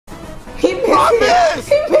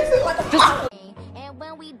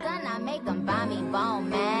we done, I make them buy me bone,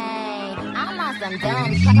 man. I'm on some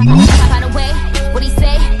dumb stuff. By the way, what he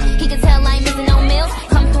say? He can tell I ain't missing no meals.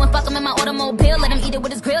 Come through and fuck him in my automobile. Let him eat it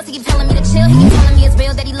with his grills. He keep telling me to chill. He keep telling me it's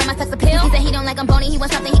real that he love my sex appeal. He said he don't like I'm bony. He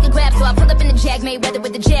wants something he can grab. So I pull up in the Jag, made weather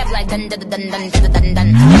with the jab. Like dun dun dun dun dun dun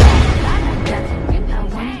dun.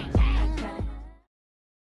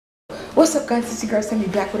 What's up, guys? It's your girl Sammy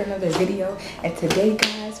back with another video, and today,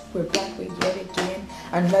 guys, we're back with yet again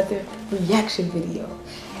another reaction video.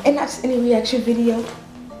 And not just any reaction video.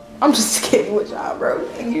 I'm just kidding with y'all, bro.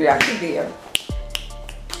 Any reaction video.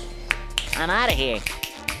 I'm out of here.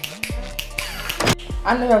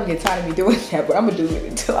 I know y'all get tired of me doing that, but I'm gonna do it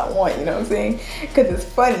until I want. You know what I'm saying? Because it's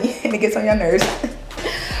funny and it gets on your nerves.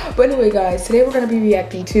 But anyway, guys, today we're gonna be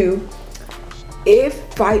reacting to if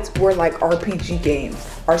fights were like RPG games.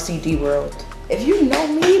 RCDworld. If you know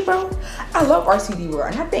me, bro, I love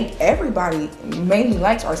RCDworld, and I think everybody mainly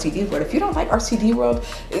likes RCDworld. If you don't like RCDworld,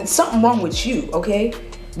 it's something wrong with you, okay?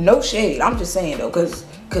 No shade. I'm just saying though, cause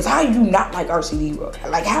how do you not like RCDworld?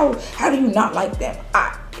 Like how do you not like them?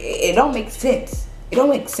 It don't make sense. It don't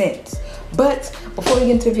make sense. But before we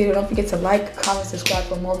get into the video, don't forget to like, comment, subscribe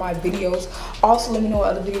for more of my videos. Also, let me know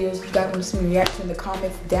what other videos you guys want to see me react to in the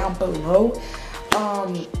comments down below.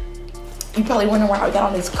 You probably wondering why I got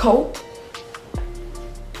on this coat.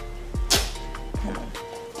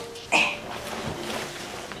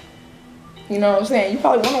 You know what I'm saying? You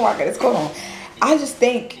probably wondering why I got this coat on. I just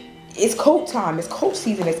think it's coat time. It's coat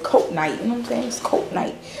season. It's coat night. You know what I'm saying? It's coat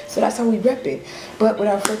night. So that's how we rep it. But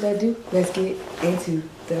without further ado, let's get into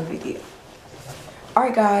the video.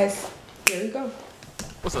 Alright, guys. Here we go.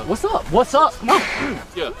 What's up? What's up? What's up? Come on.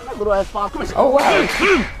 Yeah. That little ass 5. Come here. Oh, wow.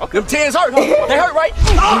 Okay. Them 10s hurt, huh? They hurt, right?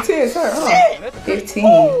 Them 10s hurt, huh? 15.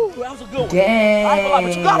 Ooh, that was a good one. Dang. I ain't gonna lie,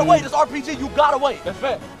 but you gotta wait. This RPG, you gotta wait. That's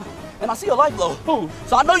fact. And I see a life low. Who?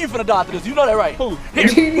 So I know you finna die after this. You know that, right? Who?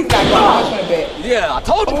 He's not going on my bed. Yeah, I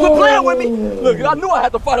told you quit playing with me. Look, I knew I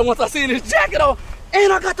had to fight him once I seen his jacket on.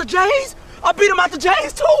 And I got the J's. I beat him out the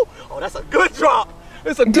J's too. Oh, that's a good drop.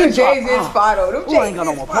 It's a good drop. J's is fire. Them J's ain't got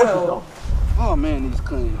no more potions though. Oh man, these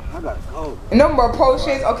clean. I gotta go. No more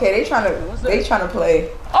potions. Okay, they trying to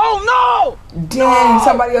play. Oh no! Dang, no,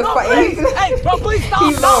 somebody else fighting. Hey, bro, please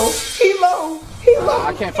stop. He low.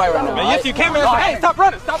 I can't fight right now. Man, yes, you can. Hey, stop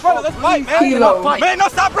running. Let's fight, man. He low. Man, no,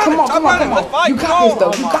 stop running. Come on. Let's fight. You got this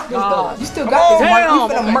though. You got this though. You still got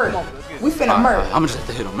this, Mark. We finna murk. We finna murk. I'm gonna just have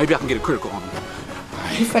to hit him. Maybe I can get a critical on him.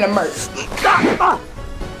 You finna murk.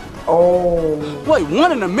 Oh. Wait,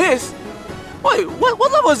 1 and a miss? Wait,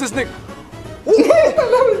 what level is this nigga?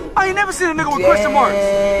 I ain't never seen a nigga with question marks.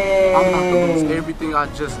 I'm not gonna lose everything I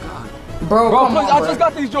just got. Bro, come on, I just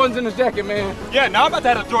got these Jordans in the jacket, man. Yeah, now I'm about to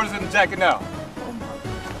have the Jordans in the jacket now.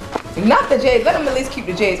 Not the J's. Let him at least keep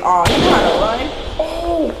the J's on. He's trying to run.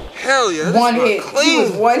 Oh. Hell yeah. One hit. Clean. He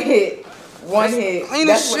was one hit. One hit. Clean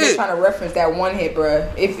That's as what shit. they're trying to reference, that one hit, bruh.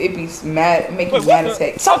 It be mad, make you mad as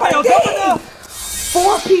heck. Somebody dang.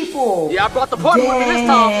 4 people. Yeah, I brought the party with me this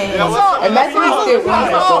time. Yeah, what's up? Imagine he's still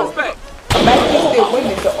winning, though. Imagine he's still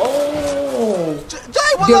winning, so oh.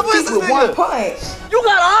 Jay, what level is this with nigga? 1 punch. You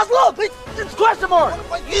got eyes, look. It's question mark.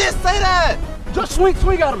 You didn't say that. Just swing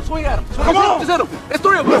at him. Come on. Just hit him. It's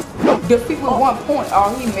 3 of us. Defeat with 1 point.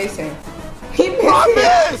 Oh, he missing. He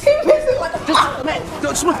missing. He missing like a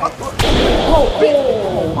Just swing. Oh,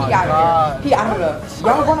 he out of there. He out of there.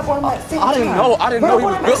 Y'all run up on him at the same time. I didn't know he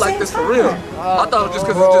was built like this for real. I thought it was just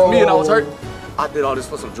because it's just me and I was hurt. I did all this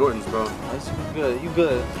for some Jordans, bro. You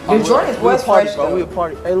good. The Jordans was fresh, though. We a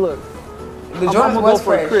party. Hey, look. The Jordans was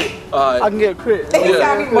fresh. I can get a crit.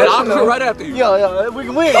 Yeah, I'll crit right after you. Yeah, we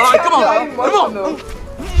can win. All right, come on.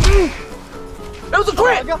 It was a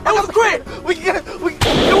crit. It was a crit. We can get it.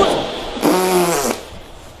 It was.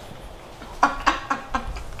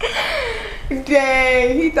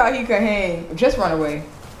 Dang, he thought he could hang. Just run away.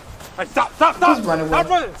 Hey, stop. Just run away. Stop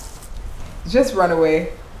running. Just run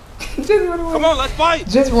away. Just run away. Come on, let's fight.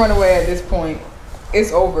 Just run away at this point.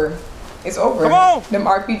 It's over. It's over. Come on. Them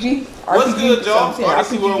RPG. What's good, y'all?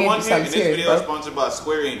 RCDworld1 here, and this video is sponsored by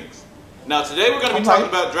Square Enix. Now, today we're going to be talking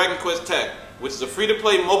about Dragon Quest Tact, which is a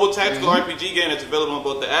free-to-play mobile tactical RPG game that's available on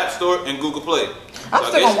both the App Store and Google Play. I'm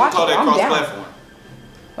still gonna watch it. I'm cross-platform.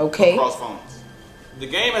 Okay. Cross phones. The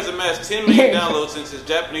game has amassed 10 million downloads since its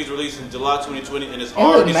Japanese release in July 2020, and it's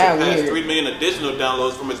already surpassed 3 million additional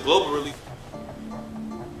downloads from its global release.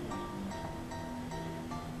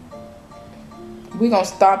 We're gonna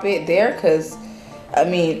stop it there because, I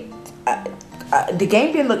mean, the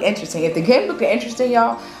game didn't look interesting. If the game looked interesting,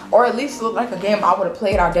 y'all, or at least looked like a game I would have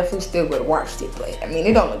played, I definitely still would have watched it play. I mean,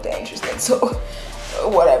 it don't look that interesting, so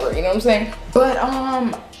whatever, you know what I'm saying? But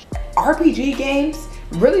RPG games,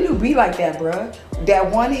 really do be like that, bruh.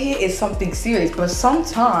 That one hit is something serious, but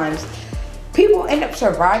sometimes people end up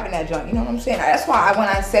surviving that junk. You know what I'm saying? That's why when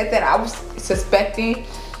I said that, I was suspecting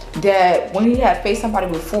that when he had faced somebody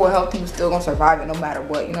with full health, he was still gonna survive it no matter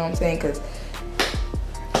what. You know what I'm saying? Because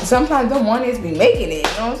sometimes them one hits be making it.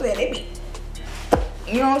 You know what I'm saying? They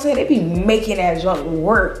be, you know what I'm saying? They be making that junk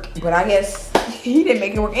work. But I guess he didn't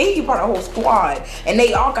make it work. And he brought a whole squad, and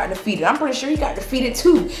they all got defeated. I'm pretty sure he got defeated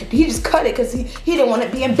too. He just cut it because he didn't want to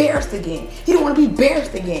be embarrassed again. He didn't want to be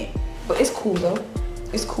embarrassed again. But it's cool though.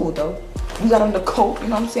 It's cool though. We got on the coat, you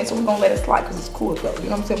know what I'm saying? So we're gonna let it slide because it's cool though. You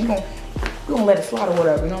know what I'm saying? We're gonna let it slide or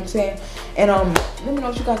whatever, you know what I'm saying? And let me know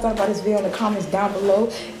what you guys thought about this video in the comments down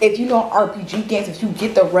below. If you know RPG games, if you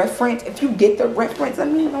get the reference, let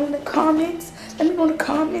me know in the comments. Let me know in the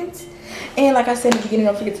comments. And like I said in the beginning,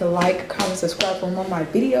 don't forget to like, comment, subscribe for more of my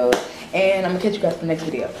videos. And I'm gonna catch you guys in the next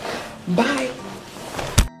video. Bye.